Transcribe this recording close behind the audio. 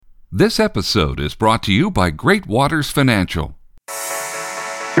This episode is brought to you by Great Waters Financial.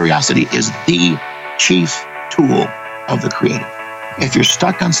 Curiosity is the chief tool of the creative. If you're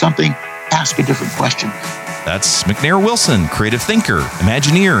stuck on something, ask a different question. That's McNair Wilson, creative thinker,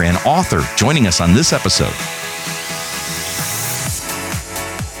 Imagineer, and author, joining us on this episode.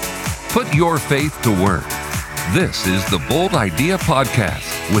 Put your faith to work. This is the Bold Idea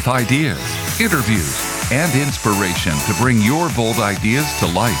Podcast with ideas, interviews, and inspiration to bring your bold ideas to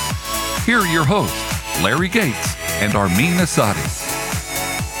life. Here are your hosts, Larry Gates and Armin Asadi.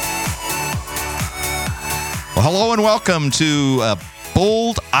 Well, hello and welcome to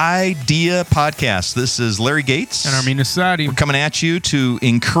Bold Idea Podcast. This is Larry Gates and Armin Asadi. We're coming at you to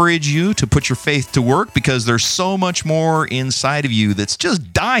encourage you to put your faith to work because there's so much more inside of you that's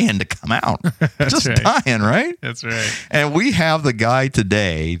just dying to come out. Just right. Dying, right? That's right. And we have the guy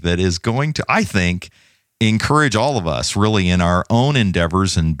today that is going to, I think, encourage all of us really in our own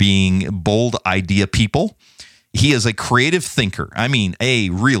endeavors and being bold idea people. He is a creative thinker. I mean, a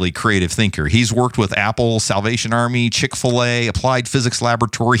really creative thinker. He's worked with Apple, Salvation Army, Chick-fil-A, Applied Physics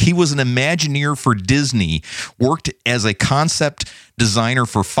Laboratory. He was an Imagineer for Disney, worked as a concept designer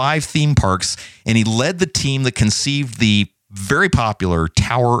for 5 theme parks, and he led the team that conceived the very popular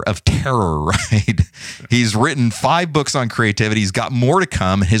Tower of Terror ride. He's written 5 books on creativity. He's got more to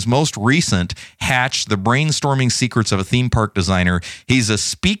come. His most recent, Hatch, The Brainstorming Secrets of a Theme Park Designer. He's a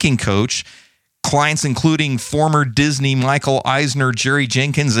speaking coach. Clients including former Disney Michael Eisner, Jerry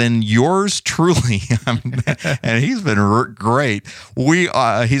Jenkins, and yours truly. And he's been great.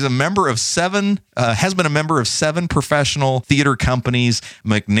 He's a member of 7, has been a member of 7 professional theater companies.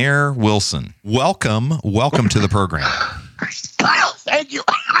 McNair Wilson, welcome to the program. Thank you.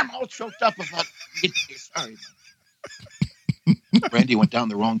 I'm all choked up about. Sorry, Randy went down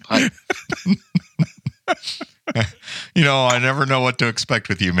the wrong pipe. You know, I never know what to expect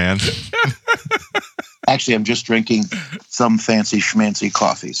with you, man. Actually, I'm just drinking some fancy schmancy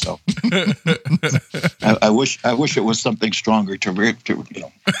coffee, so I wish it was something stronger to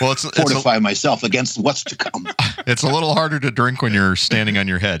fortify myself against what's to come. It's a little harder to drink when you're standing on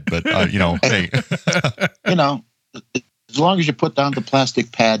your head, but hey, as long as you put down the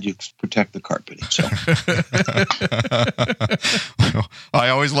plastic pad, you protect the carpeting. So, I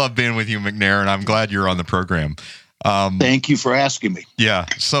always love being with you, McNair, and I'm glad you're on the program. Thank you for asking me. Yeah.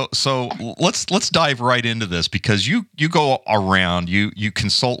 So let's dive right into this because you go around, you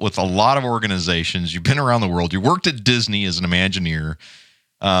consult with a lot of organizations. You've been around the world. You worked at Disney as an Imagineer.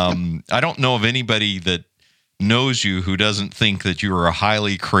 I don't know of anybody that knows you who doesn't think that you are a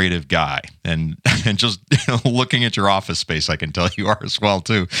highly creative guy, and just looking at your office space, I can tell you are as well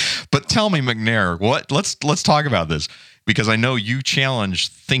too. But tell me, McNair, let's talk about this because I know you challenge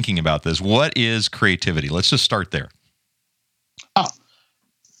thinking about this. What is creativity? Let's just start there. Oh,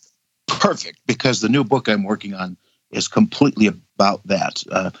 perfect. Because the new book I'm working on is completely about that.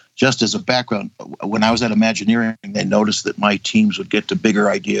 Just as a background, when I was at Imagineering, they noticed that my teams would get to bigger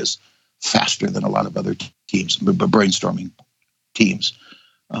ideas faster than a lot of other teams, brainstorming teams,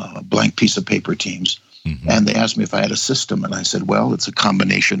 blank piece of paper teams. Mm-hmm. And they asked me if I had a system. And I said, well, it's a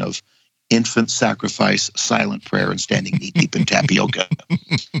combination of infant sacrifice, silent prayer, and standing knee-deep in tapioca.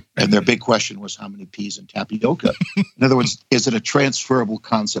 And their big question was, how many peas in tapioca? In other words, is it a transferable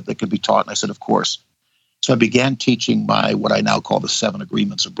concept that could be taught? And I said, of course. So I began teaching what I now call the 7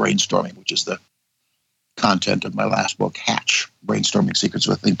 agreements of brainstorming, which is the content of my last book, Hatch, Brainstorming Secrets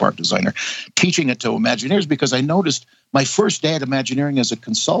of a Theme Park Designer, teaching it to Imagineers because I noticed my first day at Imagineering as a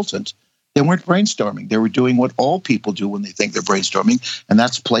consultant, they weren't brainstorming. They were doing what all people do when they think they're brainstorming, and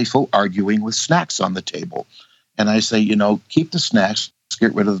that's playful arguing with snacks on the table. And I say, keep the snacks,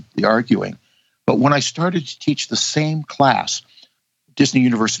 get rid of the arguing. But when I started to teach the same class, Disney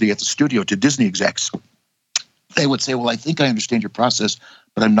University at the studio, to Disney execs, they would say, well, I think I understand your process,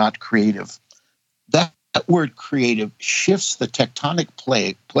 but I'm not creative. That word creative shifts the tectonic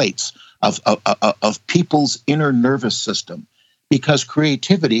plates of people's inner nervous system, because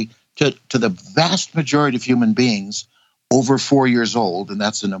creativity to the vast majority of human beings over 4 years old, and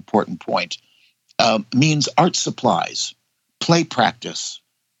that's an important point, means art supplies, play practice,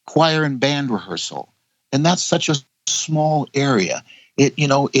 choir and band rehearsal. And that's such a small area.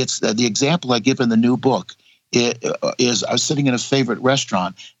 It's the example I give in the new book is I was sitting in a favorite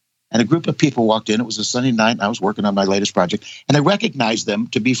restaurant, and a group of people walked in. It was a Sunday night, and I was working on my latest project. And I recognized them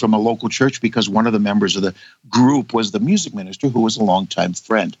to be from a local church because one of the members of the group was the music minister, who was a longtime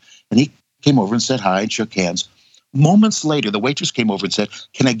friend. And he came over and said hi and shook hands. Moments later, the waitress came over and said,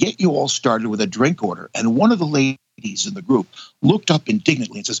 can I get you all started with a drink order? And one of the ladies in the group looked up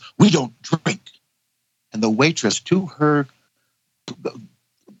indignantly and says, we don't drink. And the waitress, to her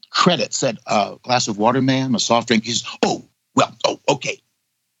credit, said a glass of water, ma'am, a soft drink. He says, okay.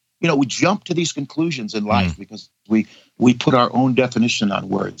 We jump to these conclusions in life because we put our own definition on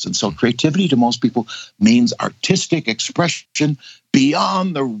words. And so creativity to most people means artistic expression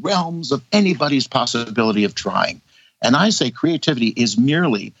beyond the realms of anybody's possibility of trying. And I say creativity is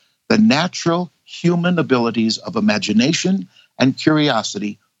merely the natural human abilities of imagination and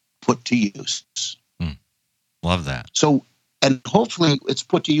curiosity put to use. Love that. So, and hopefully it's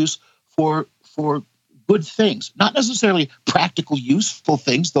put to use for good things, not necessarily practical, useful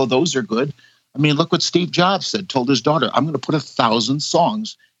things, though those are good. I mean, look what Steve Jobs told his daughter, I'm going to put 1,000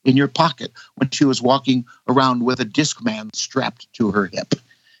 songs in your pocket, when she was walking around with a Discman strapped to her hip.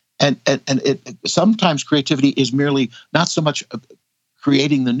 And sometimes creativity is merely not so much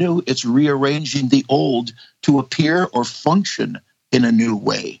creating the new, it's rearranging the old to appear or function in a new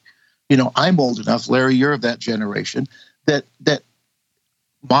way. I'm old enough, Larry, you're of that generation, that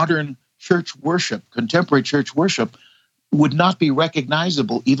modern church worship, contemporary church worship, would not be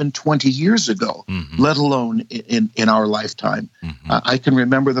recognizable even 20 years ago, let alone in our lifetime. I can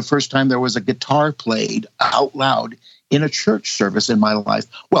remember the first time there was a guitar played out loud in a church service in my life.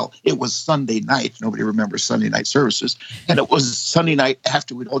 Well, it was Sunday night. Nobody remembers Sunday night services. And it was Sunday night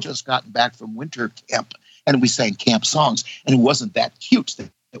after we'd all just gotten back from winter camp, and we sang camp songs. And it wasn't that cute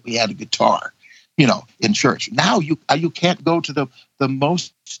that we had a guitar, in church. Now you can't go to the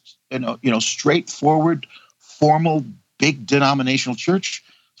most straightforward, formal, big denominational church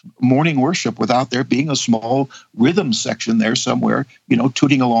morning worship without there being a small rhythm section there somewhere,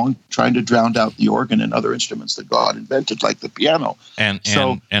 tooting along, trying to drown out the organ and other instruments that God invented, like the piano. And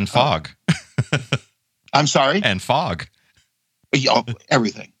fog. I'm sorry? And fog.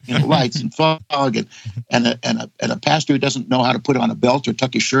 Everything, lights and fog, and a pastor who doesn't know how to put on a belt or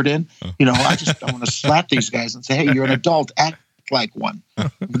tuck his shirt in. I want to slap these guys and say, hey, you're an adult, act like one.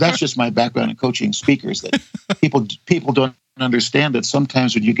 But that's just my background in coaching speakers, that people don't understand that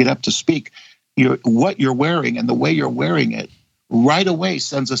sometimes when you get up to speak, what you're wearing and the way you're wearing it right away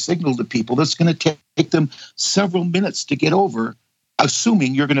sends a signal to people that's going to take them several minutes to get over,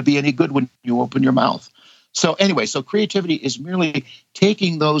 assuming you're going to be any good when you open your mouth. So anyway, creativity is merely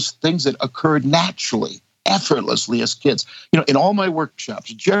taking those things that occurred naturally, effortlessly as kids. In all my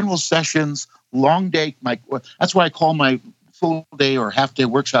workshops, general sessions, long day, that's why I call my full day or half day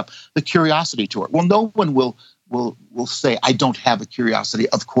workshop the curiosity tour. Well, no one will say, I don't have a curiosity.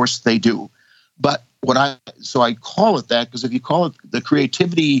 Of course they do. But I call it that, because if you call it the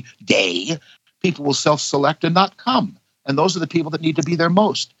creativity day, people will self-select and not come. And those are the people that need to be there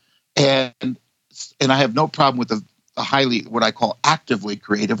most. And I have no problem with the highly, what I call actively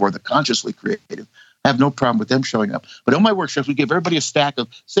creative or the consciously creative. I have no problem with them showing up. But in my workshops, we give everybody a stack of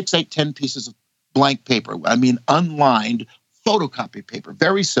 6, 8, 10 pieces of blank paper. I mean, unlined photocopy paper,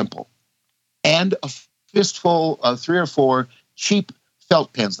 very simple. And a fistful of 3 or 4 cheap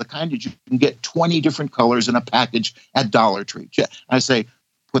felt pens, the kind that you can get 20 different colors in a package at Dollar Tree. I say,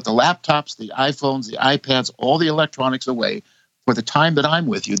 put the laptops, the iPhones, the iPads, all the electronics away. For the time that I'm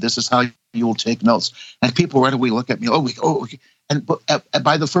with you, this is how you will take notes. And people right away look at me, okay. And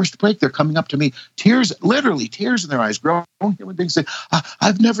by the first break, they're coming up to me, literally tears in their eyes, grown human beings say,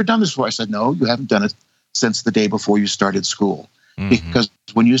 I've never done this before. I said, no, you haven't done it since the day before you started school. Because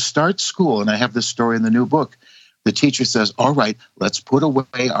when you start school, and I have this story in the new book, the teacher says, all right, let's put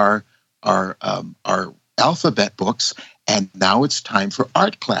away our alphabet books, and now it's time for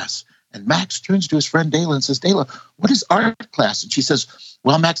art class. And Max turns to his friend Dayla and says, Dayla, what is art class? And she says,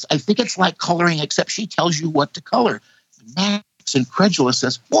 well, Max, I think it's like coloring, except she tells you what to color. And Max, incredulous,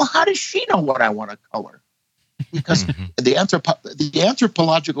 says, well, how does she know what I want to color? Because the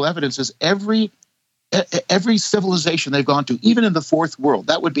anthropological evidence is every civilization they've gone to, even in the fourth world,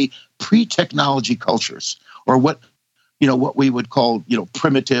 that would be pre-technology cultures, or what we would call,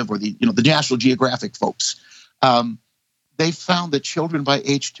 primitive, or the National Geographic folks. They found that children by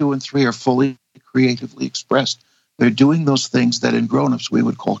age 2 and 3 are fully creatively expressed. They're doing those things that in grown-ups we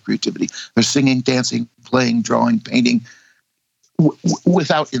would call creativity. They're singing, dancing, playing, drawing, painting,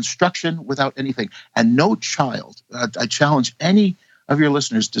 without instruction, without anything. And no child, I challenge any of your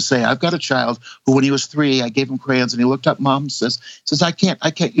listeners to say, I've got a child who, when he was 3, I gave him crayons and he looked up, Mom, says, I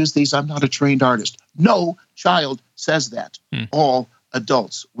can't use these. I'm not a trained artist. No child says that. All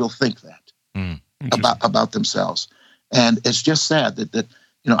adults will think that about themselves. And it's just sad that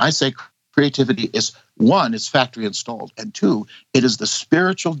I say creativity is, 1, it's factory installed, and 2, it is the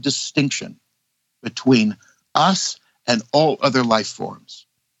spiritual distinction between us and all other life forms.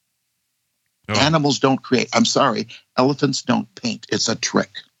 Oh. Animals don't create. I'm sorry, elephants don't paint. It's a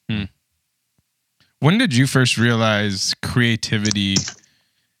trick. When did you first realize creativity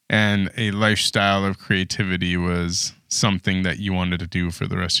and a lifestyle of creativity was something that you wanted to do for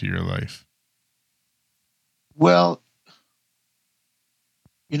the rest of your life? Well,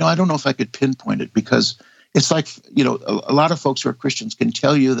 I don't know if I could pinpoint it, because it's like, a lot of folks who are Christians can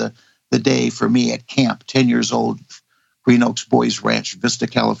tell you the day for me at camp, 10 years old, Green Oaks Boys Ranch, Vista,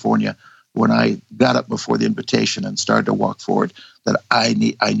 California, when I got up before the invitation and started to walk forward, that I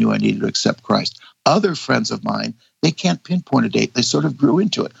knew I needed to accept Christ. Other friends of mine, they can't pinpoint a date. They sort of grew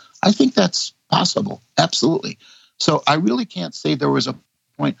into it. I think that's possible. Absolutely. So I really can't say there was a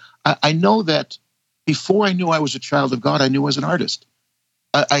point. I know that before I knew I was a child of God, I knew I was an artist.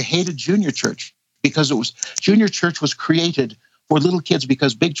 I hated junior church because junior church was created for little kids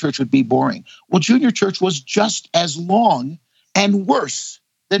because big church would be boring. Well, junior church was just as long and worse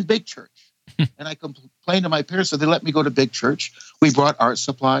than big church. And I complained to my parents, so they let me go to big church. We brought art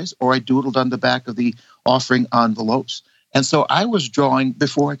supplies, or I doodled on the back of the offering envelopes. And so I was drawing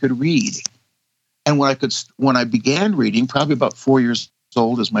before I could read. And when I began reading, probably about 4 years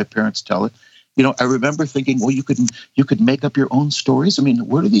old, as my parents tell it, I remember thinking, well, you could make up your own stories. I mean,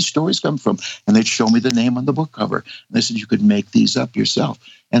 where do these stories come from? And they'd show me the name on the book cover. And they said, you could make these up yourself.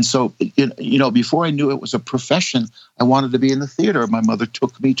 And so, before I knew it was a profession, I wanted to be in the theater. My mother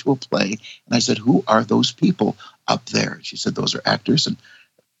took me to a play, and I said, who are those people up there? She said, those are actors,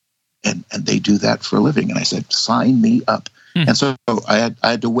 and they do that for a living. And I said, sign me up. And so I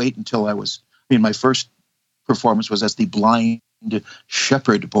had to wait until my first performance was as the blind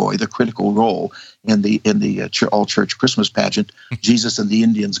shepherd boy, the critical role in the all church Christmas pageant, Jesus and the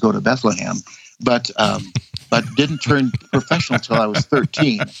Indians Go to Bethlehem, but didn't turn professional until I was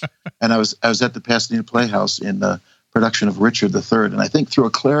 13, and I was at the Pasadena Playhouse in the production of Richard III, and I think through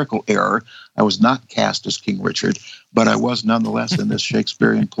a clerical error, I was not cast as King Richard, but I was nonetheless in this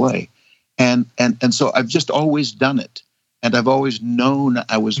Shakespearean play, and so I've just always done it, and I've always known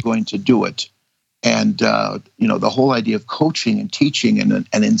I was going to do it. And, the whole idea of coaching and teaching and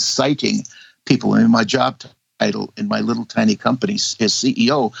inciting people. I mean, my job title in my little tiny company is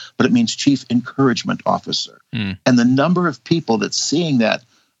CEO, but it means Chief Encouragement Officer. And the number of people that's seeing that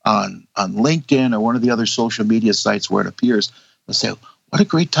on LinkedIn or one of the other social media sites where it appears, they'll say, what a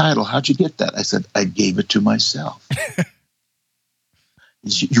great title. How'd you get that? I said, I gave it to myself.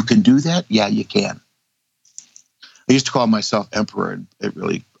 You can do that? Yeah, you can. I used to call myself Emperor, and it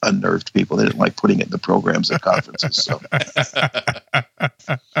really unnerved people. They didn't like putting it in the programs at conferences. So,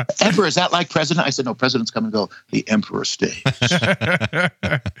 Emperor, is that like President? I said, no, presidents come and go. The Emperor stays.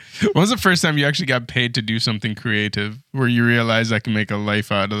 When was the first time you actually got paid to do something creative where you realized I can make a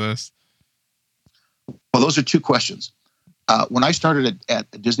life out of this? Well, those are two questions. When I started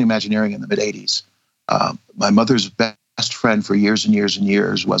at Disney Imagineering in the mid-'80s, my mother's best friend for years and years and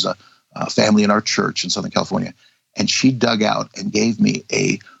years was a family in our church in Southern California. And she dug out and gave me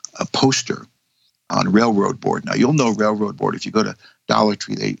a poster on railroad board. Now, you'll know railroad board. If you go to Dollar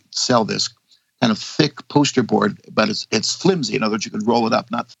Tree, they sell this kind of thick poster board, but it's flimsy. In other words, you can roll it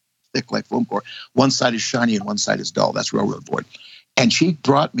up, not thick like foam core. One side is shiny and one side is dull. That's railroad board. And she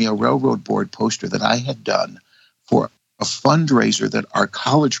brought me a railroad board poster that I had done for a fundraiser that our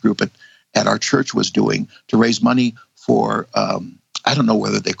college group at our church was doing to raise money for I don't know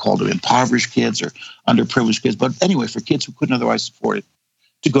whether they called them impoverished kids or underprivileged kids, but anyway, for kids who couldn't otherwise afford it,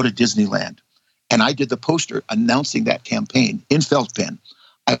 to go to Disneyland. And I did the poster announcing that campaign in felt pen.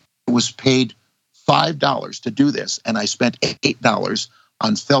 I was paid $5 to do this, and I spent $8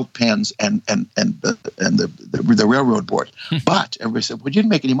 on felt pens and the railroad board. But everybody said, well, you didn't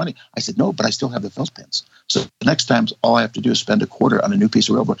make any money. I said, no, but I still have the felt pens. So the next time, all I have to do is spend $0.25 on a new piece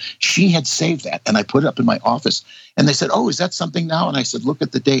of railroad. She had saved that, and I put it up in my office. And they said, oh, is that something now? And I said, look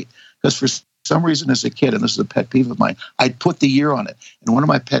at the date. Because for some reason as a kid, and this is a pet peeve of mine, I'd put the year on it. And one of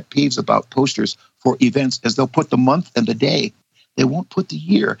my pet peeves about posters for events is they'll put the month and the day. They won't put the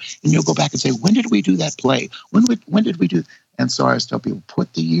year. And you'll go back and say, when did we do that play? When did we do? And so I always tell people,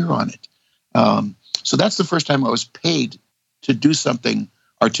 put the year on it. So that's the first time I was paid to do something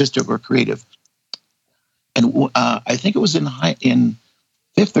artistic or creative. And I think it was in 5th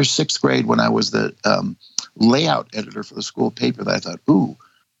or 6th grade when I was the layout editor for the school paper that I thought, ooh,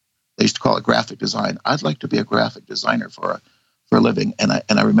 they used to call it graphic design. I'd like to be a graphic designer for a living. And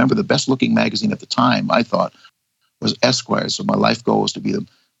I remember the best looking magazine at the time, I thought, was Esquire. So my life goal was to be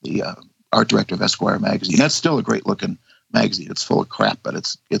the art director of Esquire magazine. That's still a great looking magazine. It's full of crap, but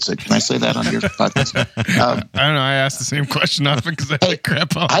it's a. Can I say that on your podcast? I don't know. I asked the same question often because I say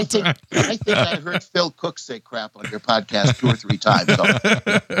crap all the time. I think I heard Phil Cook say crap on your podcast 2 or 3 times. So.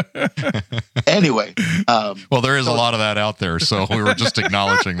 Anyway, well, there is a lot of that out there, so we were just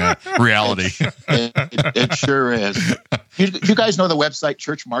acknowledging that reality. It sure is. You guys know the website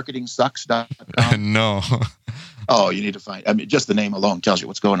churchmarketingsucks.com? No. Oh, you need to find. I mean, just the name alone tells you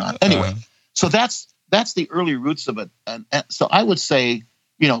what's going on. Anyway, so that's the early roots of it, and so I would say,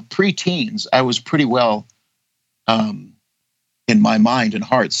 pre-teens, I was pretty well, in my mind and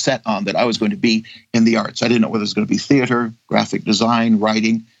heart, set on that I was going to be in the arts. I didn't know whether it was going to be theater, graphic design,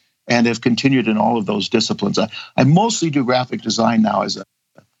 writing, and have continued in all of those disciplines. I mostly do graphic design now as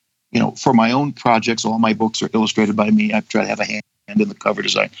for my own projects. All my books are illustrated by me. I try to have a hand in the cover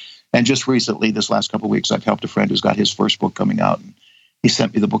design. And just recently, this last couple of weeks, I've helped a friend who's got his first book coming out. And he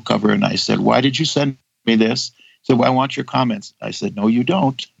sent me the book cover, and I said, "Why did you send me this?" He said, "Well, I want your comments." I said, "No, you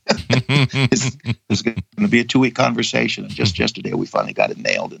don't." It's going to be a 2-week conversation. And just yesterday, we finally got it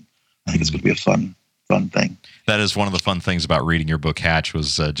nailed. And I think it's going to be a fun thing. That is one of the fun things about reading your book, Hatch,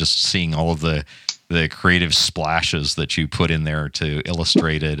 was just seeing all of the creative splashes that you put in there to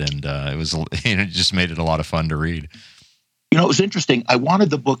illustrate it. And it just made it a lot of fun to read. It was interesting. I wanted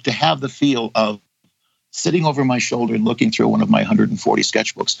the book to have the feel of sitting over my shoulder and looking through one of my 140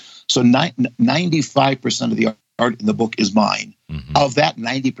 sketchbooks. So 95% of the art in the book is mine. Mm-hmm. Of that,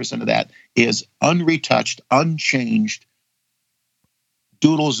 90% of that is unretouched, unchanged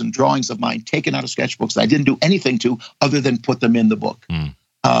doodles and drawings of mine taken out of sketchbooks that I didn't do anything to other than put them in the book. Mm.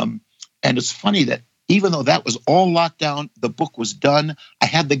 And it's funny that even though that was all locked down, the book was done. I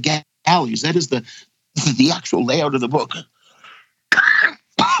had the galleries. That is the actual layout of the book.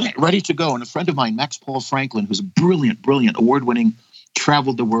 Ready to go. And a friend of mine, Max Paul Franklin, who's a brilliant, award-winning,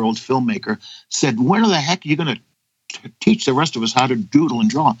 traveled the world filmmaker, said, "When the heck are you going to teach the rest of us how to doodle and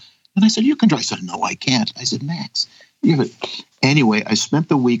draw?" And I said, "You can draw." He said, "No, I can't." I said, "Max." Anyway, I spent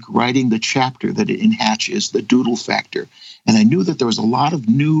the week writing the chapter that in Hatch is the doodle factor. And I knew that there was a lot of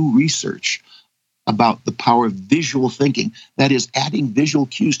new research about the power of visual thinking. That is, adding visual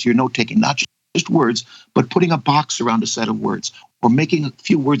cues to your note-taking, not just words, but putting a box around a set of words, or making a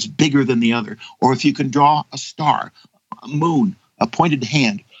few words bigger than the other, or if you can draw a star, a moon, a pointed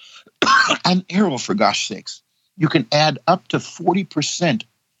hand, an arrow, for gosh sakes, you can add up to 40%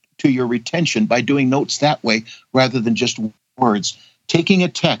 to your retention by doing notes that way rather than just words. Taking a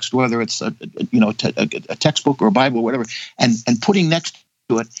text, whether it's a textbook or a Bible or whatever, and putting next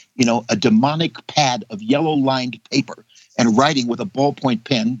to it, a demonic pad of yellow-lined paper and writing with a ballpoint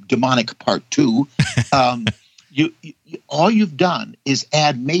pen, demonic part 2, all you've done is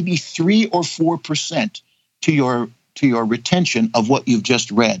add maybe 3 or 4% to your retention of what you've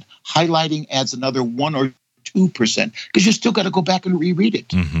just read. Highlighting adds another 1 or 2% because you still got to go back and reread it.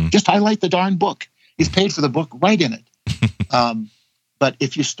 Mm-hmm. Just highlight the darn book. You've paid for the book, write in it. But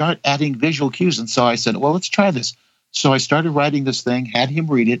if you start adding visual cues, and so I said, well, let's try this. So I started writing this thing, had him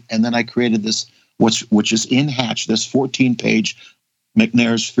read it, and then I created this, which is in Hatch, this 14-page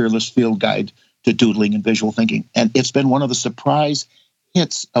McNair's Fearless Field Guide to Doodling and Visual Thinking. And it's been one of the surprise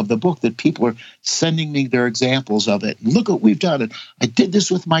hits of the book that people are sending me their examples of it. Look what we've done. And I did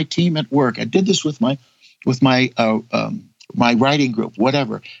this with my team at work. I did this with my writing group,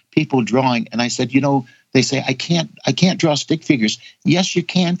 whatever, people drawing. And I said, they say, I can't draw stick figures. Yes, you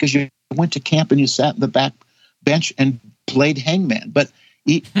can, because you went to camp and you sat in the back bench and played hangman. But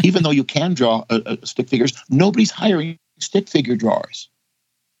even though you can draw stick figures, nobody's hiring stick figure drawers.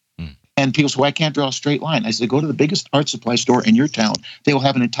 And people say, well, I can't draw a straight line. I said, go to the biggest art supply store in your town. They will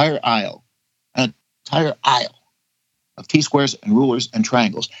have an entire aisle of T-squares and rulers and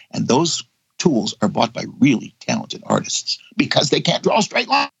triangles. And those tools are bought by really talented artists because they can't draw a straight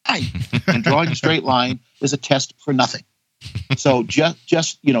line. And drawing a straight line is a test for nothing. So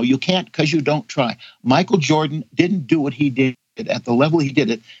just you can't because you don't try. Michael Jordan didn't do what he did at the level he did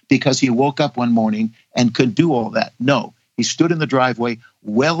it because he woke up one morning and could do all that. No, he stood in the driveway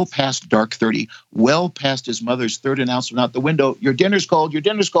well past dark 30, well past his mother's third announcement out the window, your dinner's cold, your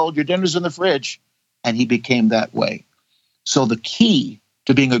dinner's cold, your dinner's in the fridge. And he became that way. So the key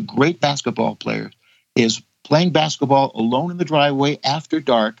to being a great basketball player is playing basketball alone in the driveway after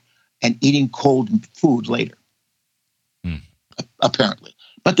dark and eating cold food later. Apparently.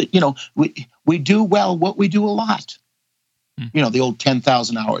 But we do well what we do a lot. The old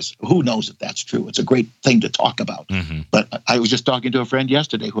 10,000 hours. Who knows if that's true? It's a great thing to talk about. Mm-hmm. But I was just talking to a friend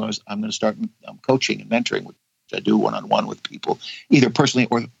yesterday who I'm going to start coaching and mentoring, which I do one-on-one with people, either personally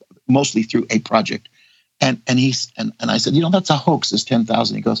or mostly through a project. And I said, that's a hoax, this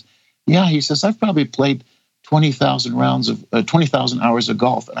 10,000. He goes, yeah. He says, I've probably played 20,000 hours of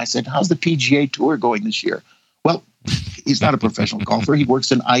golf. And I said, how's the PGA Tour going this year? Well, he's not a professional golfer. He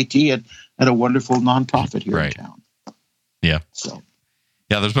works in IT at a wonderful nonprofit here in town. Yeah. So.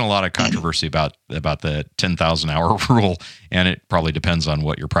 Yeah, there's been a lot of controversy about the 10,000 hour rule, and it probably depends on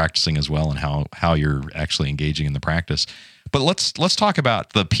what you're practicing as well and how you're actually engaging in the practice. But let's talk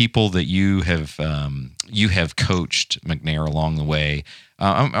about the people that you have coached, McNair, along the way.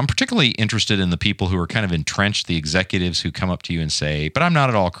 I'm particularly interested in the people who are kind of entrenched, the executives who come up to you and say, "But I'm not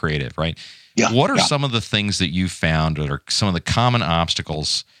at all creative," right? Yeah. What are some of the things that you've found that are some of the common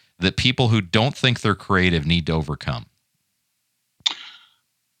obstacles that people who don't think they're creative need to overcome?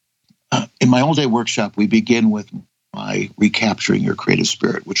 In my all-day workshop, we begin with my Recapturing Your Creative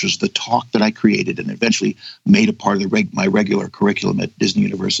Spirit, which was the talk that I created and eventually made a part of my regular curriculum at Disney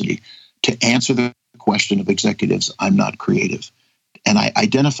University to answer the question of executives, I'm not creative. And I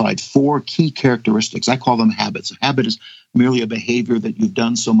identified 4 key characteristics. I call them habits. A habit is merely a behavior that you've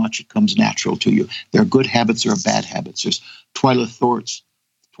done so much it comes natural to you. There are good habits, there are bad habits. There's Twyla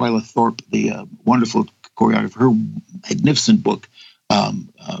Thorpe, the wonderful choreographer, her magnificent book,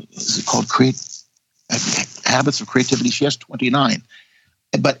 is it called Habits of Creativity? She has 29.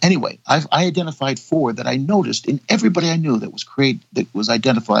 But anyway, I identified 4 that I noticed in everybody I knew that was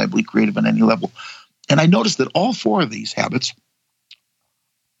identifiably creative at any level. And I noticed that all 4 of these habits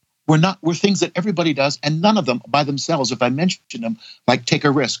were things that everybody does, and none of them by themselves, if I mention them, like take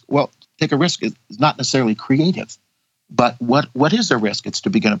a risk. Well, take a risk is not necessarily creative. But what is a risk? It's to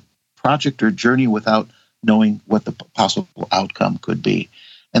begin a project or journey without knowing what the possible outcome could be.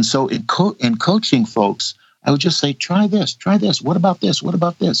 And so in coaching folks, I would just say, try this. What about this? What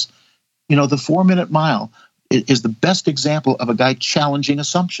about this? The 4-minute mile is the best example of a guy challenging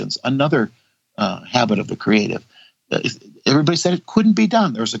assumptions, another habit of the creative. Everybody said it couldn't be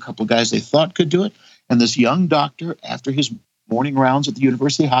done. There was a couple of guys they thought could do it. And this young doctor, after his morning rounds at the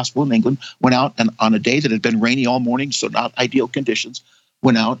University Hospital in England, went out and on a day that had been rainy all morning, so not ideal conditions,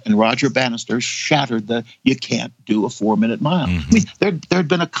 went out and Roger Bannister shattered you can't do a 4-minute mile. Mm-hmm. I mean, there had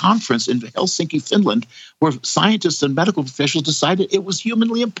been a conference in Helsinki, Finland, where scientists and medical officials decided it was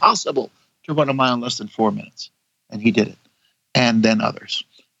humanly impossible to run a mile in less than 4 minutes. And he did it. And then others,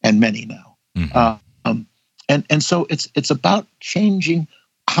 and many now. Mm-hmm. And so it's about changing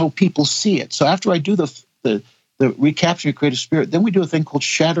how people see it. So after I do the Recapturing Creative Spirit, then we do a thing called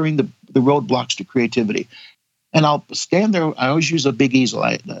Shattering the Roadblocks to Creativity. And I'll stand there. I always use a big easel.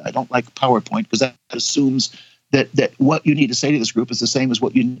 I don't like PowerPoint because that assumes that what you need to say to this group is the same as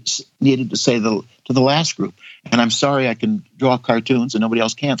what you needed to say to the last group. And I'm sorry, I can draw cartoons and nobody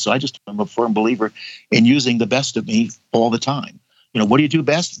else can. So I'm a firm believer in using the best of me all the time. What do you do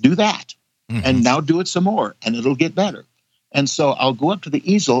best? Do that. Mm-hmm. And now do it some more and it'll get better. And so I'll go up to the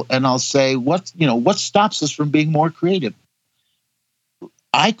easel and I'll say, what stops us from being more creative?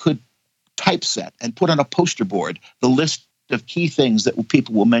 I could typeset and put on a poster board the list of key things that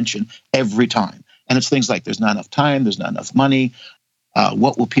people will mention every time. And it's things like there's not enough time, there's not enough money,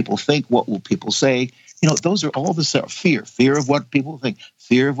 what will people think, what will people say? Those are all the fear of what people think,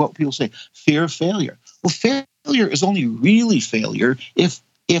 fear of what people say, fear of failure. Well, failure is only really failure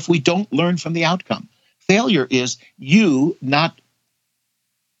if we don't learn from the outcome. Failure is you not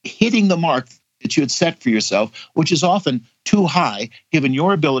hitting the mark that you had set for yourself, which is often too high given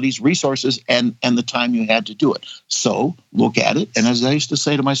your abilities, resources, and the time you had to do it. So look at it. And as I used to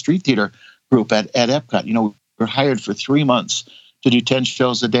say to my street theater group at Epcot, we were hired for 3 months to do 10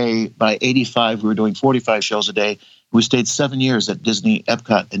 shows a day. By 85, we were doing 45 shows a day. We stayed 7 years at Disney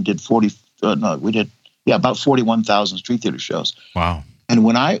Epcot and did about 41,000 street theater shows. Wow. And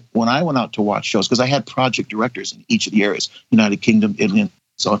when I went out to watch shows, because I had project directors in each of the areas, United Kingdom, Italy, and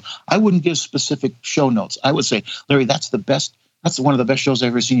so on, I wouldn't give specific show notes. I would say, Larry, that's one of the best shows I've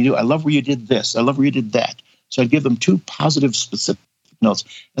ever seen you do. I love where you did this. I love where you did that. So I'd give them 2 positive, specific notes.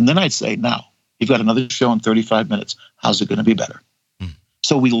 And then I'd say, now, you've got another show in 35 minutes. How's it going to be better? Mm.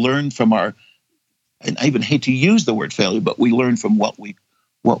 So we learn from and I even hate to use the word failure, but we learn from what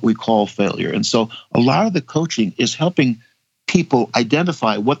we call failure. And so a lot of the coaching is helping people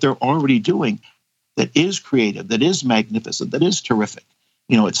identify what they're already doing that is creative, that is magnificent, that is terrific.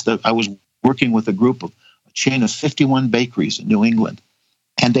 I was working with a chain of 51 bakeries in New England,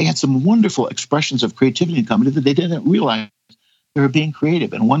 and they had some wonderful expressions of creativity in company that they didn't realize they were being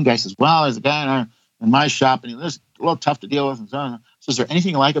creative. And one guy says, well, there's a guy in my shop, and he's a little tough to deal with. And so on. So is there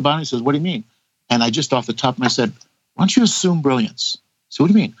anything you like about him? He says, what do you mean? And I just off the top of my head said, why don't you assume brilliance? So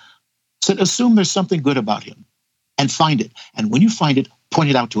what do you mean? I said, assume there's something good about him and find it. And when you find it, point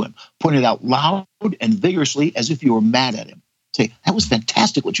it out to him. Point it out loud and vigorously as if you were mad at him. Say, that was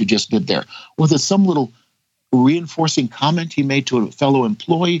fantastic what you just did there. Or there's some little reinforcing comment he made to a fellow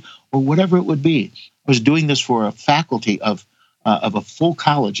employee or whatever it would be. I was doing this for a faculty of a full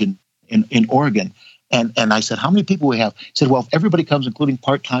college in Oregon. And I said, how many people we have? He said, well, if everybody comes, including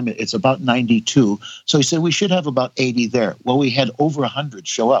part-time, it's about 92. So he said, we should have about 80 there. Well, we had over 100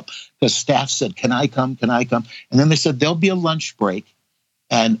 show up because staff said, can I come? Can I come? And then they said, there'll be a lunch break.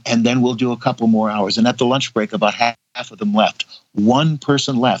 And then we'll do a couple more hours. And at the lunch break, about half of them left. One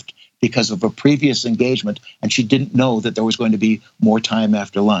person left because of a previous engagement, and she didn't know that there was going to be more time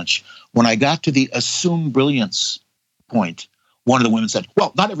after lunch. When I got to the assume brilliance point, one of the women said,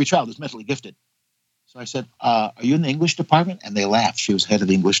 well, not every child is mentally gifted. So I said, are you in the English department? And they laughed. She was head of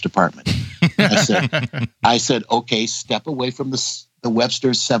the English department. I said, okay, step away from the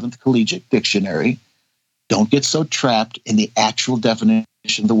Webster's 7th Collegiate Dictionary. Don't get so trapped in the actual definition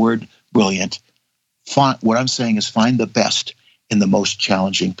of the word brilliant. What I'm saying is find the best in the most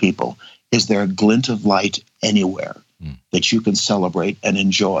challenging people. Is there a glint of light anywhere that you can celebrate and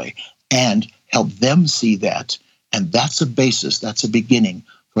enjoy and help them see that? And that's a basis, that's a beginning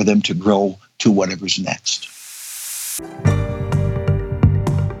for them to grow to whatever's next.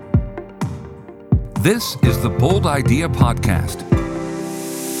 This is the Bold Idea Podcast.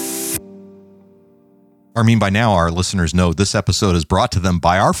 Armin, by now our listeners know this episode is brought to them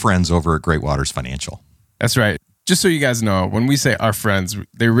by our friends over at Great Waters Financial. That's right. Just so you guys know, when we say our friends,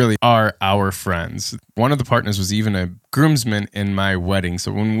 they really are our friends. One of the partners was even a groomsman in my wedding.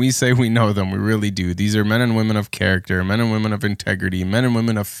 So when we say we know them, we really do. These are men and women of character, men and women of integrity, men and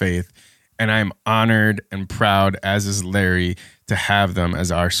women of faith. And I'm honored and proud, as is Larry, to have them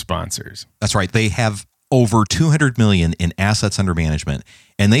as our sponsors. That's right. They have over $200 million in assets under management,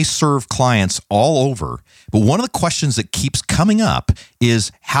 and they serve clients all over. But one of the questions that keeps coming up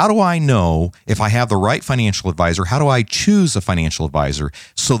is, how do I know if I have the right financial advisor? How do I choose a financial advisor?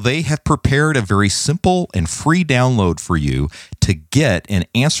 So they have prepared a very simple and free download for you to get and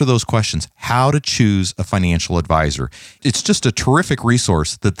answer those questions, how to choose a financial advisor. It's just a terrific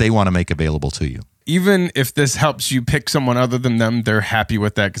resource that they want to make available to you. Even if this helps you pick someone other than them, they're happy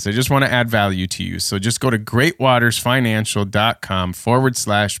with that because they just want to add value to you. So just go to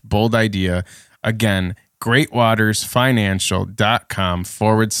greatwatersfinancial.com/bold idea. Again,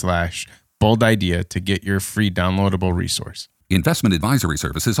 greatwatersfinancial.com/bold idea to get your free downloadable resource. Investment advisory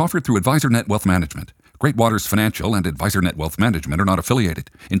services offered through AdvisorNet Wealth Management. Great Waters Financial and AdvisorNet Wealth Management are not affiliated.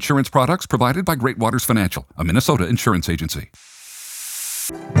 Insurance products provided by Great Waters Financial, a Minnesota insurance agency.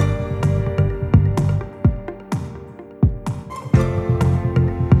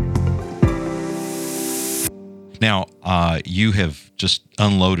 Now, you have just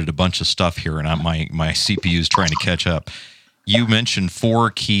unloaded a bunch of stuff here, and my CPU is trying to catch up. You mentioned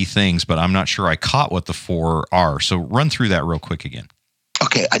 4 key things, but I'm not sure I caught what the 4 are. So run through that real quick again.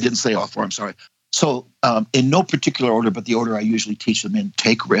 Okay, I didn't say all 4, I'm sorry. So in no particular order, but the order I usually teach them in,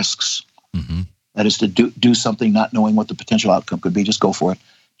 take risks. Mm-hmm. That is to do something not knowing what the potential outcome could be. Just go for it.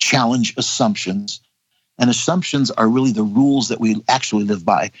 Challenge assumptions. And assumptions are really the rules that we actually live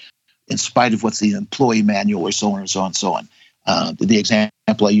by, in spite of what's the employee manual or so on and so on and so on. The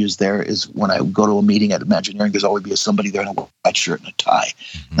example I use there is when I go to a meeting at Imagineering, there's always somebody there in a white shirt and a tie.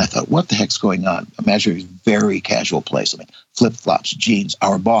 Mm-hmm. And I thought, what the heck's going on? Imagineering is a very casual place. I mean, flip-flops, jeans.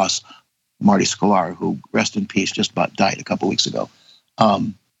 Our boss, Marty Sklar, who, rest in peace, just about died a couple weeks ago.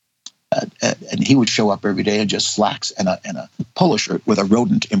 And he would show up every day in just slacks and a polo shirt with a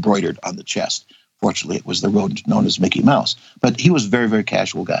rodent embroidered on the chest. Fortunately, it was the rodent known as Mickey Mouse. But he was a very, very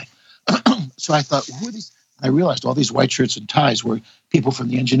casual guy. So I thought, who are these? I realized all these white shirts and ties were people from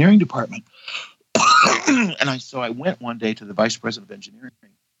the engineering department. So I went one day to the vice president of engineering,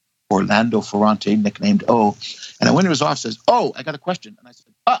 Orlando Ferrante, nicknamed O, and I went to his office and says, oh, I got a question. And I said,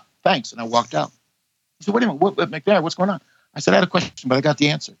 thanks. And I walked out. He said, wait a minute, McNair, what's going on? I said, I had a question, but I got the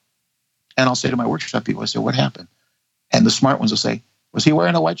answer. And I'll say to my workshop people, I say, what happened? And the smart ones will say, was he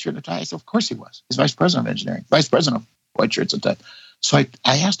wearing a white shirt and a tie? I said, of course he was. He's vice president of engineering, vice president of white shirts and tie. So I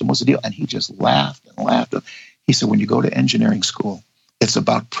asked him, what's the deal? And he just laughed and laughed. He said, when you go to engineering school, it's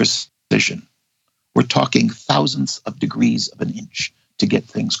about precision. We're talking thousands of degrees of an inch to get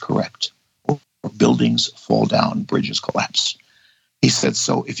things correct. Or buildings fall down, bridges collapse. He said,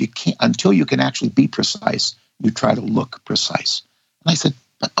 so if you can't, until you can actually be precise, you try to look precise. And I said,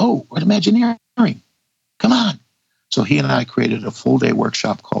 but we're at Imagineering. Come on. So he and I created a full-day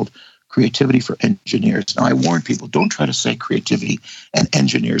workshop called Creativity for Engineers. Now, I warn people, don't try to say creativity and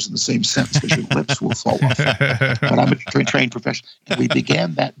engineers in the same sentence because your lips will fall off. But I'm a trained professional. And we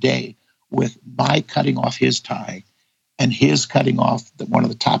began that day with my cutting off his tie and his cutting off one of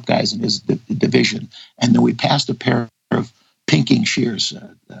the top guys in his division. And then we passed a pair of pinking shears,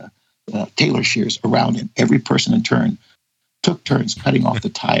 tailor shears around, and every person in turn took turns cutting off the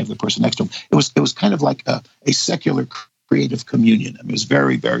tie of the person next to him. It was kind of like a secular creative communion. I mean, it was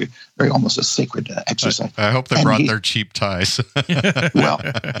very, very, very almost a sacred exercise. I hope they brought their cheap ties. Well,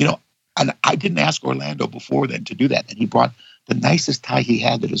 and I didn't ask Orlando before then to do that, and he brought the nicest tie he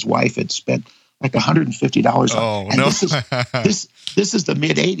had that his wife had spent like $150 on. Oh, and no. This is the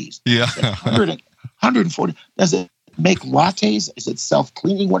mid 80s. Yeah. 140. Does it make lattes? Is it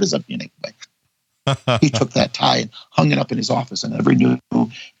self-cleaning? What is it? He took that tie and hung it up in his office, and every new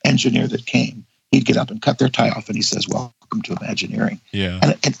engineer that came, he'd get up and cut their tie off, and he says, "Welcome to Imagineering." Yeah.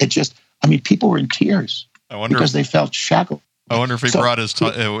 And it just, people were in tears because they felt shackled. I wonder if he brought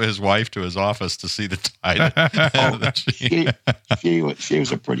his wife to his office to see the tie. She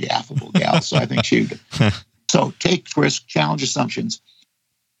was a pretty affable gal, so I think she would. So take risk, challenge assumptions,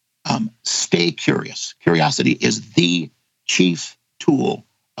 stay curious. Curiosity is the chief tool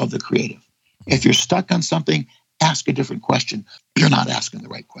of the creative. If you're stuck on something, ask a different question. You're not asking the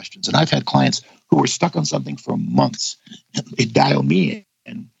right questions. And I've had clients who were stuck on something for months, and they dial me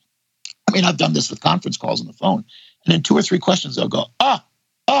in. I've done this with conference calls on the phone. And in 2 or 3 questions, they'll go, why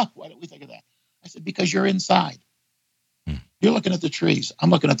don't we think of that? I said, because you're inside. You're looking at the trees. I'm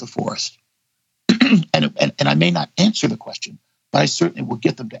looking at the forest. and I may not answer the question, but I certainly will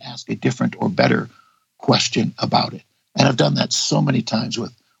get them to ask a different or better question about it. And I've done that so many times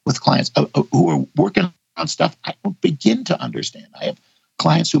with clients who are working on stuff I don't begin to understand. I have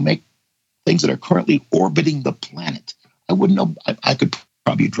clients who make things that are currently orbiting the planet. I wouldn't know. I could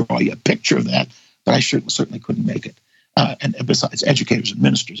probably draw you a picture of that, but I certainly couldn't make it. And besides, educators and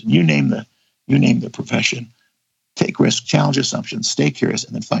ministers, and you name the profession, take risk, challenge assumptions, stay curious,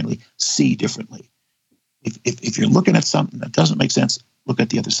 and then finally see differently. If you're looking at something that doesn't make sense, look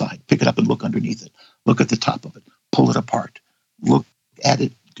at the other side. Pick it up and look underneath it. Look at the top of it. Pull it apart. Look at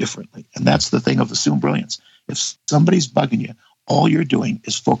it differently. And that's the thing of assume brilliance. If somebody's bugging you, all you're doing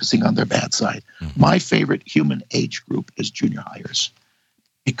is focusing on their bad side. Mm-hmm. My favorite human age group is junior hires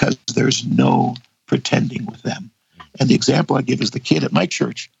because there's no pretending with them. And the example I give is the kid at my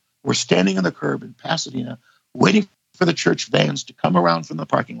church. We're standing on the curb in Pasadena waiting for the church vans to come around from the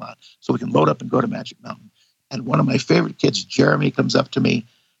parking lot so we can load up and go to Magic Mountain. And one of my favorite kids, Jeremy, comes up to me,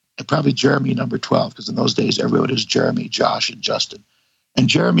 and probably Jeremy number 12, because in those days everyone is Jeremy, Josh, and Justin. And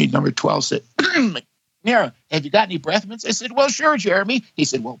Jeremy number 12 said, "Nira, have you got any breath mints?" I said, "Well, sure, Jeremy." He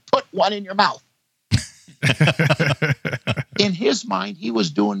said, "Well, put one in your mouth." In his mind, he was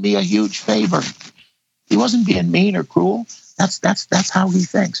doing me a huge favor. He wasn't being mean or cruel. That's how he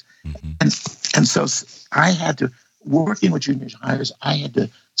thinks. Mm-hmm. And so I had to, working with junior hires, I had to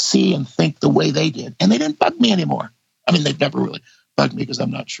see and think the way they did. And they didn't bug me anymore. They've never really bugged me because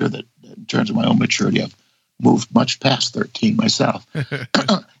I'm not sure that in terms of my own maturity, I've moved much past 13 myself.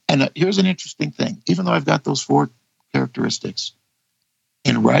 And here's an interesting thing. Even though I've got those 4 characteristics,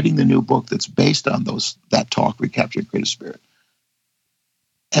 in writing the new book that's based on that talk, Recapturing Creative Spirit,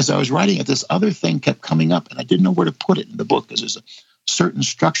 as I was writing it, this other thing kept coming up, and I didn't know where to put it in the book because there's a certain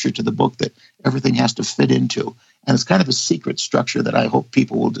structure to the book that everything has to fit into. And it's kind of a secret structure that I hope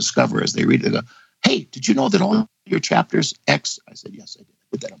people will discover as they read it. They go, "Hey, did you know that all your chapters X?" I said, "Yes, I did. I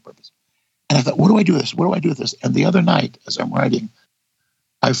did that on purpose." And I thought, what do I do with this? What do I do with this? And the other night, as I'm writing,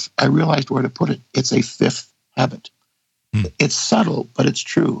 I realized where to put it. It's a 5th habit. It's subtle, but it's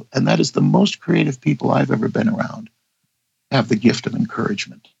true. And that is the most creative people I've ever been around have the gift of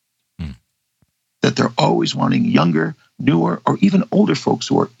encouragement. That they're always wanting younger, newer, or even older folks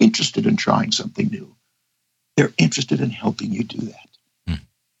who are interested in trying something new. They're interested in helping you do that.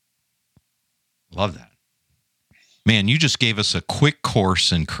 Love that. Man, you just gave us a quick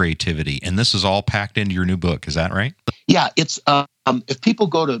course in creativity, and this is all packed into your new book. Is that right? Yeah, it's if people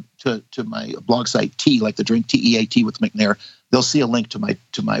go to my blog site, like the drink, TEAT with McNair, they'll see a link to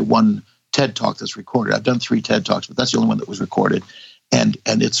my one TED Talk that's recorded. I've done 3 TED Talks, but that's the only one that was recorded, and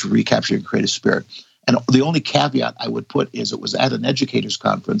it's Recapturing Creative Spirit. And the only caveat I would put is it was at an educators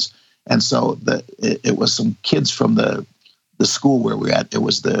conference, and so it was some kids from the school where we're at. It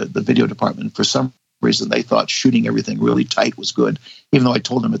was the video department. For some reason, they thought shooting everything really tight was good, even though I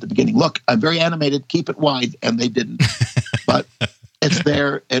told them at the beginning, "Look, I'm very animated, keep it wide," and they didn't. But it's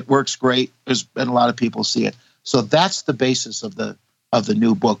there. It works great. And a lot of people see it. So that's the basis of the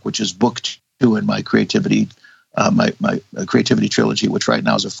new book, which is book 2 in my creativity my creativity trilogy, which right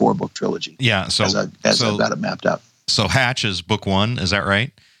now is a 4-book trilogy. Yeah. So as I've got it mapped out. So Hatch is book 1. Is that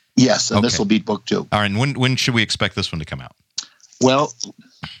right? Yes. And This will be book 2. All right. And when should we expect this one to come out? Well,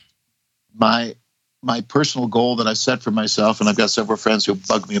 my personal goal that I set for myself, and I've got several friends who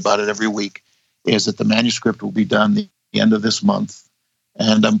bug me about it every week, is that the manuscript will be done the end of this month.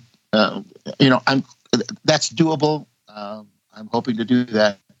 And I'm that's doable. I'm hoping to do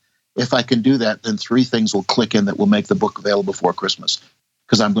that. If I can do that, then 3 things will click in that will make the book available before Christmas,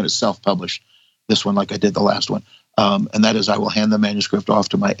 because I'm going to self-publish this one like I did the last one. And that is, I will hand the manuscript off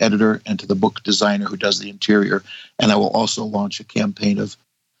to my editor and to the book designer who does the interior. And I will also launch a campaign of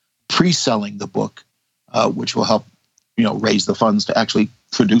pre-selling the book, which will help, raise the funds to actually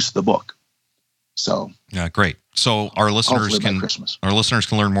produce the book. So yeah, great. So our listeners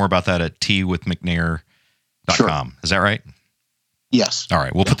can learn more about that at twithmcnair.com. Sure. Is that right? Yes. All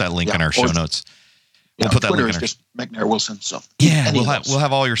right. We'll put that link in our show notes. We'll put that Twitter link in is just McNair Wilson. So we'll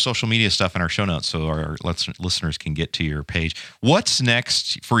have all your social media stuff in our show notes so our listeners can get to your page. What's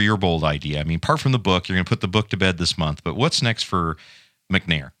next for your bold idea? I mean, apart from the book, you're going to put the book to bed this month, but what's next for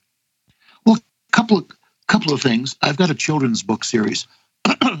McNair? Well, couple of things. I've got a children's book series.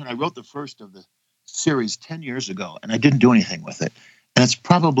 I wrote the first of the series 10 years ago, and I didn't do anything with it. And it's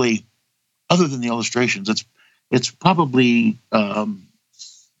probably, other than the illustrations, it's probably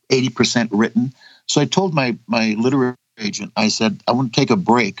 80% written. So I told my literary agent, I said, I want to take a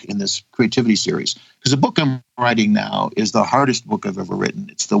break in this creativity series, because the book I'm writing now is the hardest book I've ever written.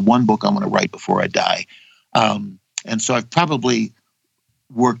 It's the one book I'm going to write before I die. And so I've probably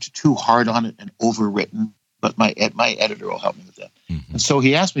worked too hard on it and overwritten, but my editor will help me with that. Mm-hmm. And so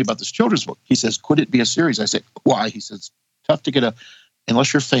he asked me about this children's book. He says, could it be a series? I said, why? He says, tough to get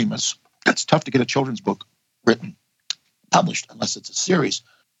unless you're famous, it's tough to get a children's book written, published, unless it's a series.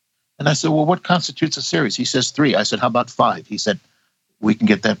 And I said, well, what constitutes a series? He says 3. I said, how about 5? He said, we can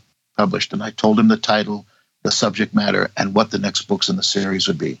get that published. And I told him the title, the subject matter, and what the next books in the series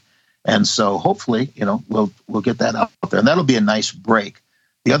would be. And so hopefully, we'll get that out there. And that'll be a nice break.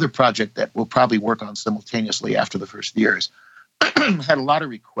 The other project that we'll probably work on simultaneously after the first years had a lot of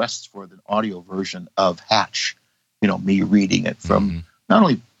requests for the audio version of Hatch, me reading it from not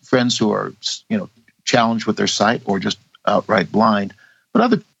only friends who are, challenged with their sight or just outright blind, but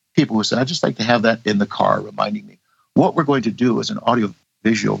other people who said, I'd just like to have that in the car, reminding me. What we're going to do is an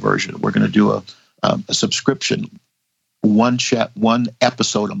audio-visual version. We're going to do a subscription, one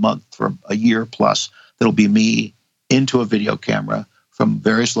episode a month for a year plus. That'll be me into a video camera from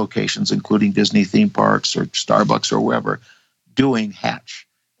various locations, including Disney theme parks or Starbucks or wherever, doing Hatch.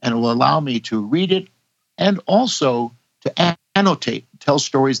 And it will allow me to read it and also to annotate, tell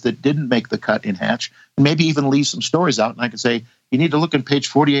stories that didn't make the cut in Hatch, and maybe even leave some stories out. And I can say, you need to look at page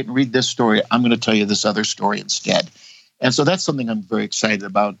 48 and read this story. I'm going to tell you this other story instead. And so that's something I'm very excited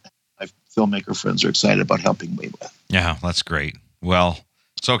about. My filmmaker friends are excited about helping me with. Yeah, that's great. Well,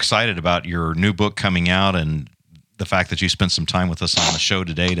 so excited about your new book coming out and the fact that you spent some time with us on the show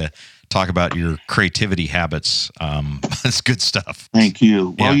today to talk about your creativity habits. That's good stuff. Thank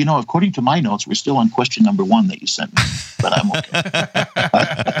you. Well, according to my notes, we're still on question number 1 that you sent me, but I'm okay.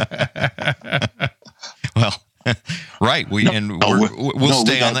 Well, right. We'll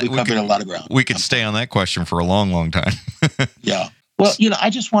stay on that. We covered a lot of ground. We could stay on that question for a long, long time. Yeah. Well,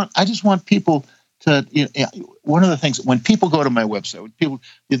 I just want people to, one of the things, when people go to my website,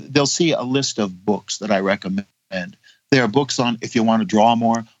 they'll see a list of books that I recommend. There are books on if you want to draw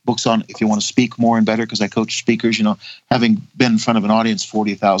more, books on if you want to speak more and better, because I coach speakers, having been in front of an audience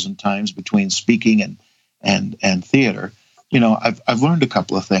 40,000 times between speaking and theater. I've learned a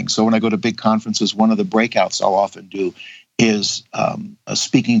couple of things. So when I go to big conferences, one of the breakouts I'll often do is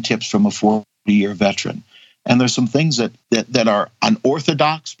speaking tips from a 40-year veteran. And there's some things that are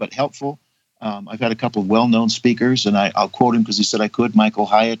unorthodox but helpful. I've had a couple of well-known speakers, and I'll quote him because he said I could. Michael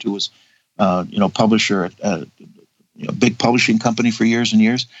Hyatt, who was publisher at a big publishing company for years and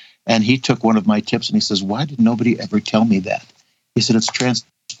years, and he took one of my tips and he says, "Why did nobody ever tell me that?" He said, "It's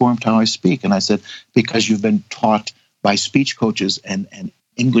transformed how I speak." And I said, "Because you've been taught by speech coaches and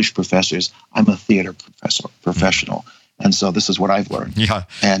English professors. I'm a theater professional. And so this is what I've learned." Yeah.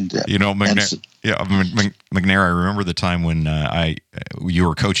 And McNair, I remember the time when you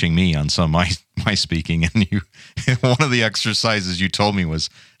were coaching me on some of my speaking, and one of the exercises you told me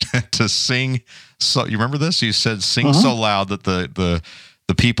was to sing. So you remember this? You said sing so loud that the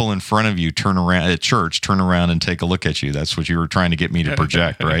people in front of you turn around and take a look at you. That's what you were trying to get me to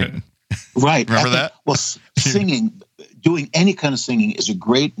project, right? Right. Remember that? Well, singing, doing any kind of singing is a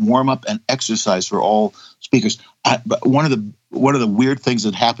great warm-up and exercise for all speakers. But one of the weird things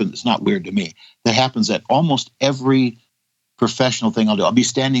that happens, it's not weird to me, that happens at almost every professional thing I'll do. I'll be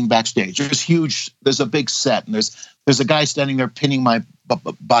standing backstage. There's a big set, and there's a guy standing there pinning my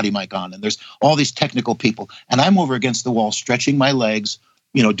body mic on, and there's all these technical people, and I'm over against the wall stretching my legs,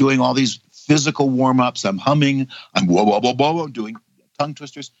 doing all these physical warm-ups. I'm humming, I'm whoa, whoa, whoa, whoa, doing tongue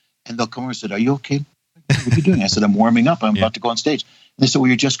twisters. And they'll come over and say, "Are you okay, What are you doing? I said, I'm warming up. I'm about to go on stage. And they said, well,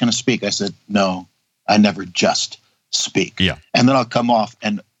 you're just going to speak. I said, no, I never just speak. Yeah. And then I'll come off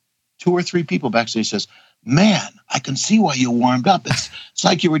and 2 or 3 people backstage says, man, I can see why you warmed up. It's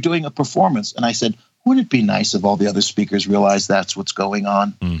like you were doing a performance. And I said, wouldn't it be nice if all the other speakers realized that's what's going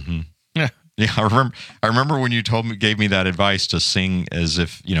on? Mm-hmm. Yeah, I remember when you gave me that advice to sing as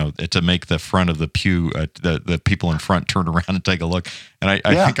if, to make the front of the pew, the people in front turn around and take a look. And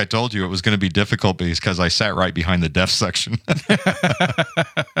I think I told you it was going to be difficult because I sat right behind the deaf section.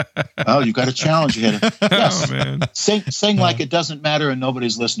 Oh, you got a challenge ahead. Yes. Oh, man. Sing like it doesn't matter and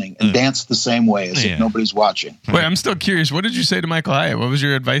nobody's listening, and dance the same way as if nobody's watching. Wait, I'm still curious. What did you say to Michael Hyatt? What was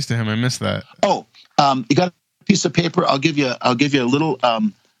your advice to him? I missed that. Oh, you got a piece of paper? I'll give you a little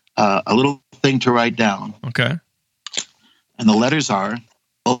thing to write down. Okay. And the letters are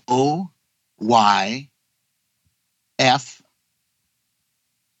OYFOL.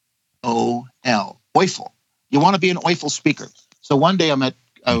 Oifel. You want to be an oifel speaker. So one day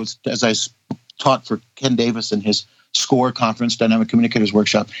as I taught for Ken Davis in his SCORE conference, Dynamic Communicators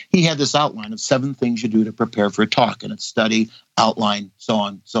Workshop, he had this outline of 7 things you do to prepare for a talk. And it's study, outline, so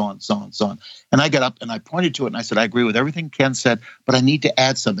on, so on, so on, so on. And I got up and I pointed to it and I said, I agree with everything Ken said, but I need to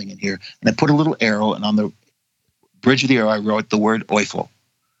add something in here. And I put a little arrow, and on the bridge of the arrow, I wrote the word oifel.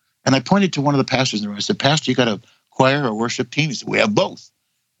 And I pointed to one of the pastors in the room. I said, Pastor, you got a choir or worship team? He said, we have both.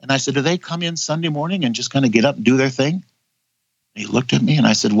 And I said, do they come in Sunday morning and just kind of get up and do their thing? And he looked at me and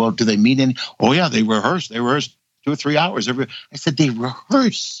I said, well, do they meet any? Oh, yeah, they rehearse. They rehearse 2 or 3 hours. I said, they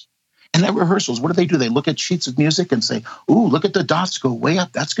rehearse. And at rehearsals, what do? They look at sheets of music and say, ooh, look at the dots go way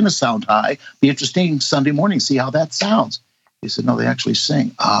up. That's going to sound high. Be interesting Sunday morning, see how that sounds. He said, no, they actually sing.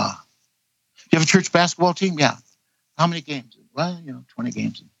 You have a church basketball team? Yeah. How many games? Well, 20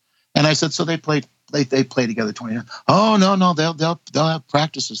 games. And I said, so they play together 20. Oh, no, they'll have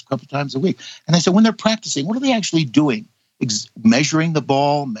practices a couple times a week. And I said, when they're practicing, what are they actually doing? Measuring the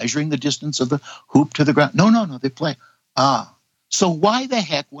ball, measuring the distance of the hoop to the ground? No, they play. So why the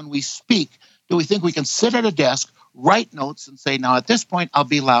heck, when we speak, do we think we can sit at a desk, write notes, and say, now at this point I'll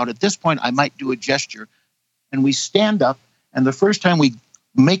be loud, at this point I might do a gesture, and we stand up, and the first time we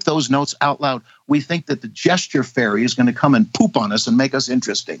make those notes out loud, we think that the gesture fairy is going to come and poop on us and make us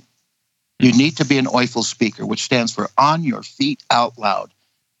interesting. You need to be an oifel speaker, which stands for on your feet out loud.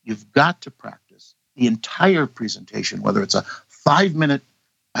 You've got to practice the entire presentation, whether it's a 5-minute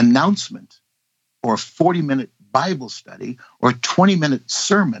announcement or a 40-minute Bible study or a 20-minute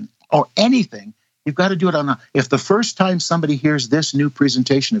sermon or anything. You've got to do it if the first time somebody hears this new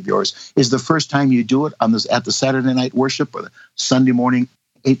presentation of yours is the first time you do it at the Saturday night worship or the Sunday morning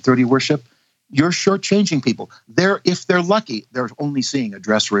 8:30 worship, you're shortchanging people. If they're lucky, they're only seeing a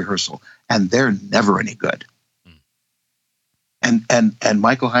dress rehearsal, and they're never any good. And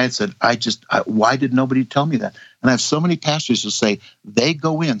Michael Hyatt said, why did nobody tell me that? And I have so many pastors who say they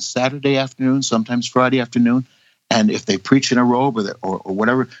go in Saturday afternoon, sometimes Friday afternoon, and if they preach in a robe or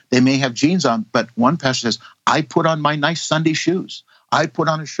whatever, they may have jeans on. But one pastor says, I put on my nice Sunday shoes. I put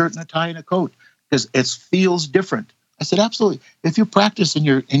on a shirt and a tie and a coat because it feels different. I said, absolutely. If you practice in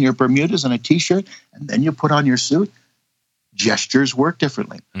your Bermudas and a T-shirt, and then you put on your suit, gestures work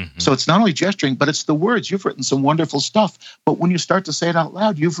differently. Mm-hmm. So it's not only gesturing, but it's the words. You've written some wonderful stuff. But when you start to say it out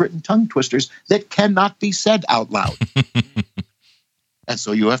loud, you've written tongue twisters that cannot be said out loud. And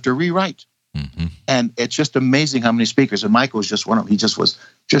so you have to rewrite. Mm-hmm. And it's just amazing how many speakers. And Michael was just one of them. He just was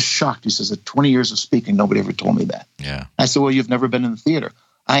shocked. He says, at 20 years of speaking, nobody ever told me that. Yeah. I said, well, you've never been in the theater.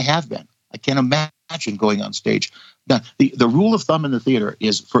 I have been. I can't imagine going on stage. Now, the rule of thumb in the theater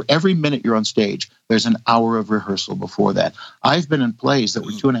is for every minute you're on stage, there's an hour of rehearsal before that. I've been in plays that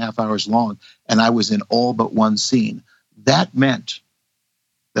were 2.5 hours long, and I was in all but one scene. That meant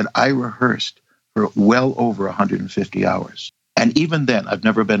that I rehearsed for well over 150 hours. And even then, I've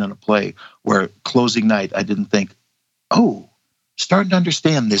never been in a play where closing night, I didn't think, oh, starting to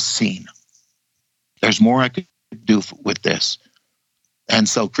understand this scene. There's more I could do with this. And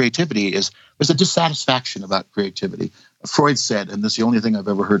so creativity there's a dissatisfaction about creativity. Freud said, and this is the only thing I've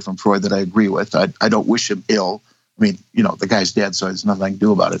ever heard from Freud that I agree with. I don't wish him ill. I mean, the guy's dead, so there's nothing I can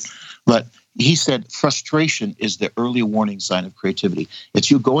do about it. But he said frustration is the early warning sign of creativity.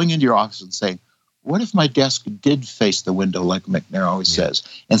 It's you going into your office and saying, what if my desk did face the window, like McNair always says,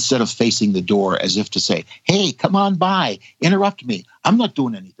 instead of facing the door as if to say, hey, come on by, interrupt me. I'm not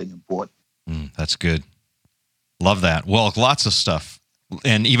doing anything important. That's good. Love that. Well, lots of stuff.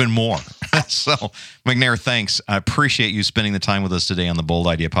 And even more. So, McNair, thanks. I appreciate you spending the time with us today on the Bold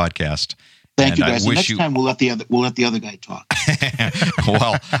Idea Podcast. Thank you, guys. Next time we'll let the other guy talk.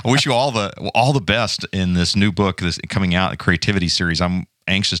 Well, I wish you all the best in this new book that's coming out, the Creativity series. I'm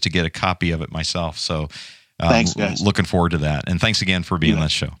anxious to get a copy of it myself. So thanks, guys. Looking forward to that. And thanks again for being on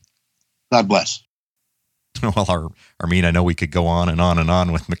this show. God bless. Well, Armin, I know we could go on and on and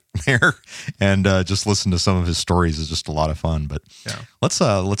on with McNair, and just listen to some of his stories is just a lot of fun. But let's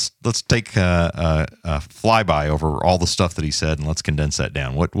take a flyby over all the stuff that he said, and let's condense that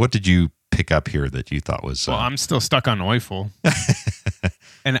down. What did you pick up here that you thought was? Well, I'm still stuck on Eufel.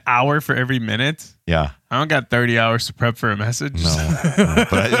 An hour for every minute. Yeah, I don't got 30 hours to prep for a message. No.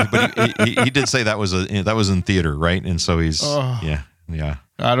 But he did say that was in theater, right? And so he's yeah.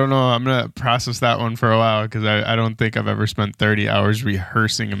 I don't know. I'm going to process that one for a while because I don't think I've ever spent 30 hours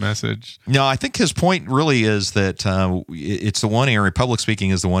rehearsing a message. No, I think his point really is that it's the one area, public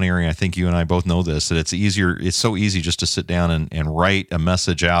speaking is the one area, I think you and I both know this, that it's so easy just to sit down and write a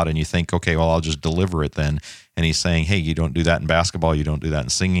message out and you think, okay, well, I'll just deliver it then. And he's saying, hey, you don't do that in basketball. You don't do that in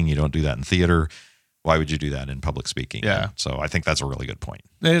singing. You don't do that in theater. Why would you do that in public speaking? Yeah. So I think that's a really good point.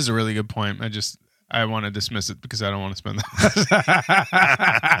 It is a really good point. I want to dismiss it because I don't want to spend that.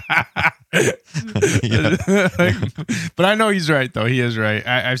 But I know he's right, though. He is right.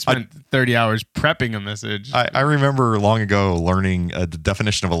 I've spent 30 hours prepping a message. I remember long ago learning the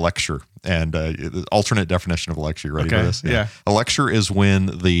definition of a lecture and the alternate definition of a lecture. You ready for this? Yeah. A lecture is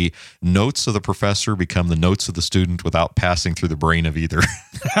when the notes of the professor become the notes of the student without passing through the brain of either.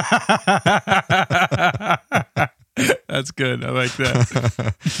 That's good. I like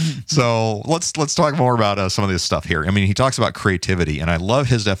that. So let's talk more about some of this stuff here. I mean, he talks about creativity, and I love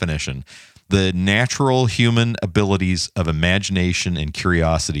his definition: the natural human abilities of imagination and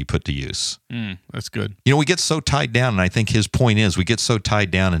curiosity put to use. That's good. You know, we get so tied down, and I think his point is we get so tied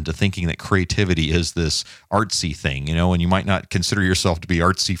down into thinking that creativity is this artsy thing, you know, and you might not consider yourself to be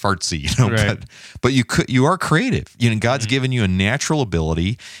artsy fartsy, you know, right. but you are creative. You know, God's given you a natural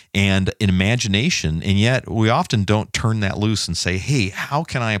ability and an imagination, and yet we often don't turn that loose and say, hey, how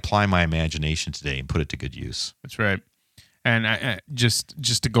can I apply my imagination today and put it to good use? That's right. And I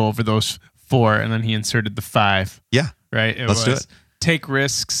just to go over those 4, and then he inserted the 5. Yeah. Right? Let's do it. Take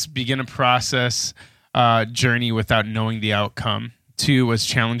risks, begin a process, journey without knowing the outcome. 2 was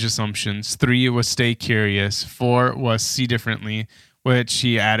challenge assumptions. 3 was stay curious. 4 was see differently, which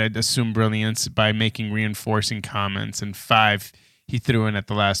he added assume brilliance by making reinforcing comments. And 5, he threw in at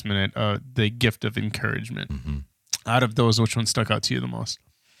the last minute the gift of encouragement. Mm-hmm. Out of those, which one stuck out to you the most?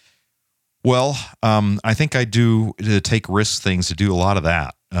 Well, I think I do take risks things to do a lot of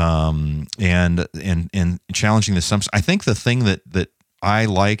that. And challenging the assumptions. I think the thing that I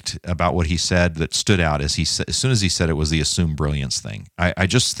liked about what he said that stood out is as soon as he said it was the assumed brilliance thing. I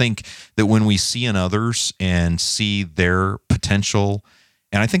just think that when we see in others and see their potential,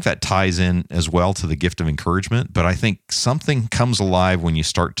 and I think that ties in as well to the gift of encouragement, but I think something comes alive when you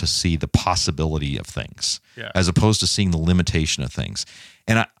start to see the possibility of things as opposed to seeing the limitation of things.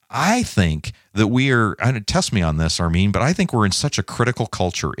 And I think that we are, test me on this, Armin, but I think we're in such a critical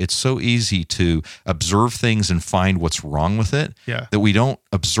culture. It's so easy to observe things and find what's wrong with it that we don't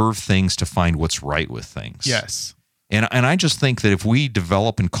observe things to find what's right with things. Yes. And I just think that if we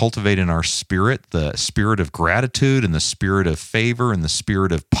develop and cultivate in our spirit the spirit of gratitude and the spirit of favor and the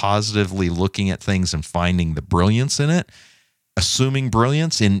spirit of positively looking at things and finding the brilliance in it, assuming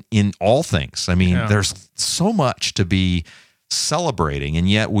brilliance in all things. I mean, there's so much to be celebrating, and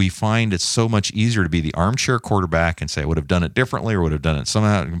yet we find it's so much easier to be the armchair quarterback and say I would have done it differently or would have done it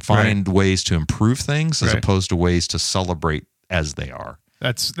somehow, and find ways to improve things as opposed to ways to celebrate as they are.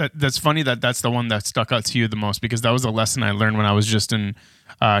 That's funny that's the one that stuck out to you the most, because that was a lesson I learned when I was just in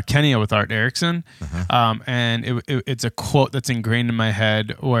Kenya with Art Erickson. And it's a quote that's ingrained in my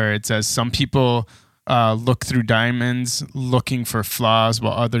head where it says, some people look through diamonds looking for flaws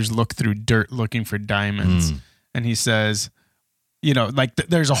while others look through dirt looking for diamonds. And he says, you know, like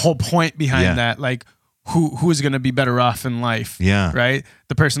there's a whole point behind that. Like who is going to be better off in life? Yeah. Right.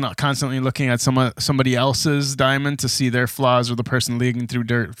 The person not constantly looking at somebody else's diamond to see their flaws, or the person digging through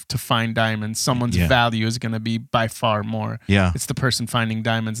dirt to find diamonds. Someone's value is going to be by far more. Yeah. It's the person finding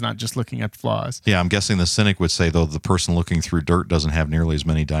diamonds, not just looking at flaws. Yeah. I'm guessing the cynic would say, though, the person looking through dirt doesn't have nearly as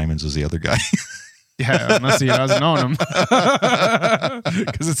many diamonds as the other guy. Yeah, unless he doesn't own them.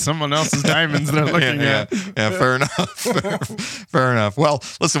 Because it's someone else's diamonds they're looking at. Yeah, fair enough. Fair enough. Well,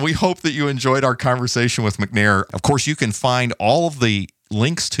 listen, we hope that you enjoyed our conversation with McNair. Of course, you can find all of the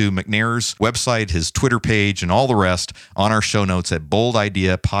links to McNair's website, his Twitter page, and all the rest on our show notes at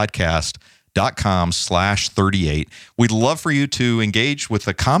boldideapodcast.com/38. We'd love for you to engage with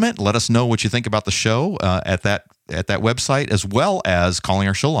a comment. Let us know what you think about the show at that website, as well as calling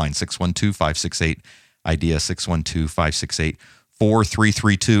our show line, 612-568-IDEA, 612-568-4255.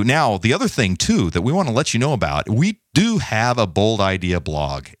 4332. Now, the other thing, too, that we want to let you know about, we do have a Bold Idea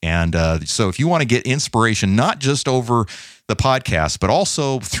blog. And so if you want to get inspiration, not just over the podcast, but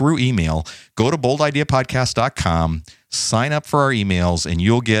also through email, go to boldideapodcast.com, sign up for our emails, and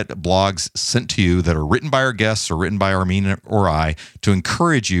you'll get blogs sent to you that are written by our guests or written by Armin or I to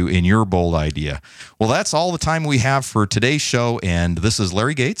encourage you in your bold idea. Well, that's all the time we have for today's show. And this is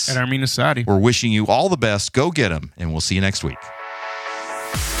Larry Gates. And Armin Asadi. We're wishing you all the best. Go get them, and we'll see you next week.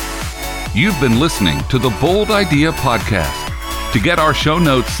 You've been listening to the Bold Idea Podcast. To get our show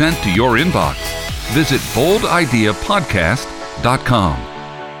notes sent to your inbox, visit boldideapodcast.com.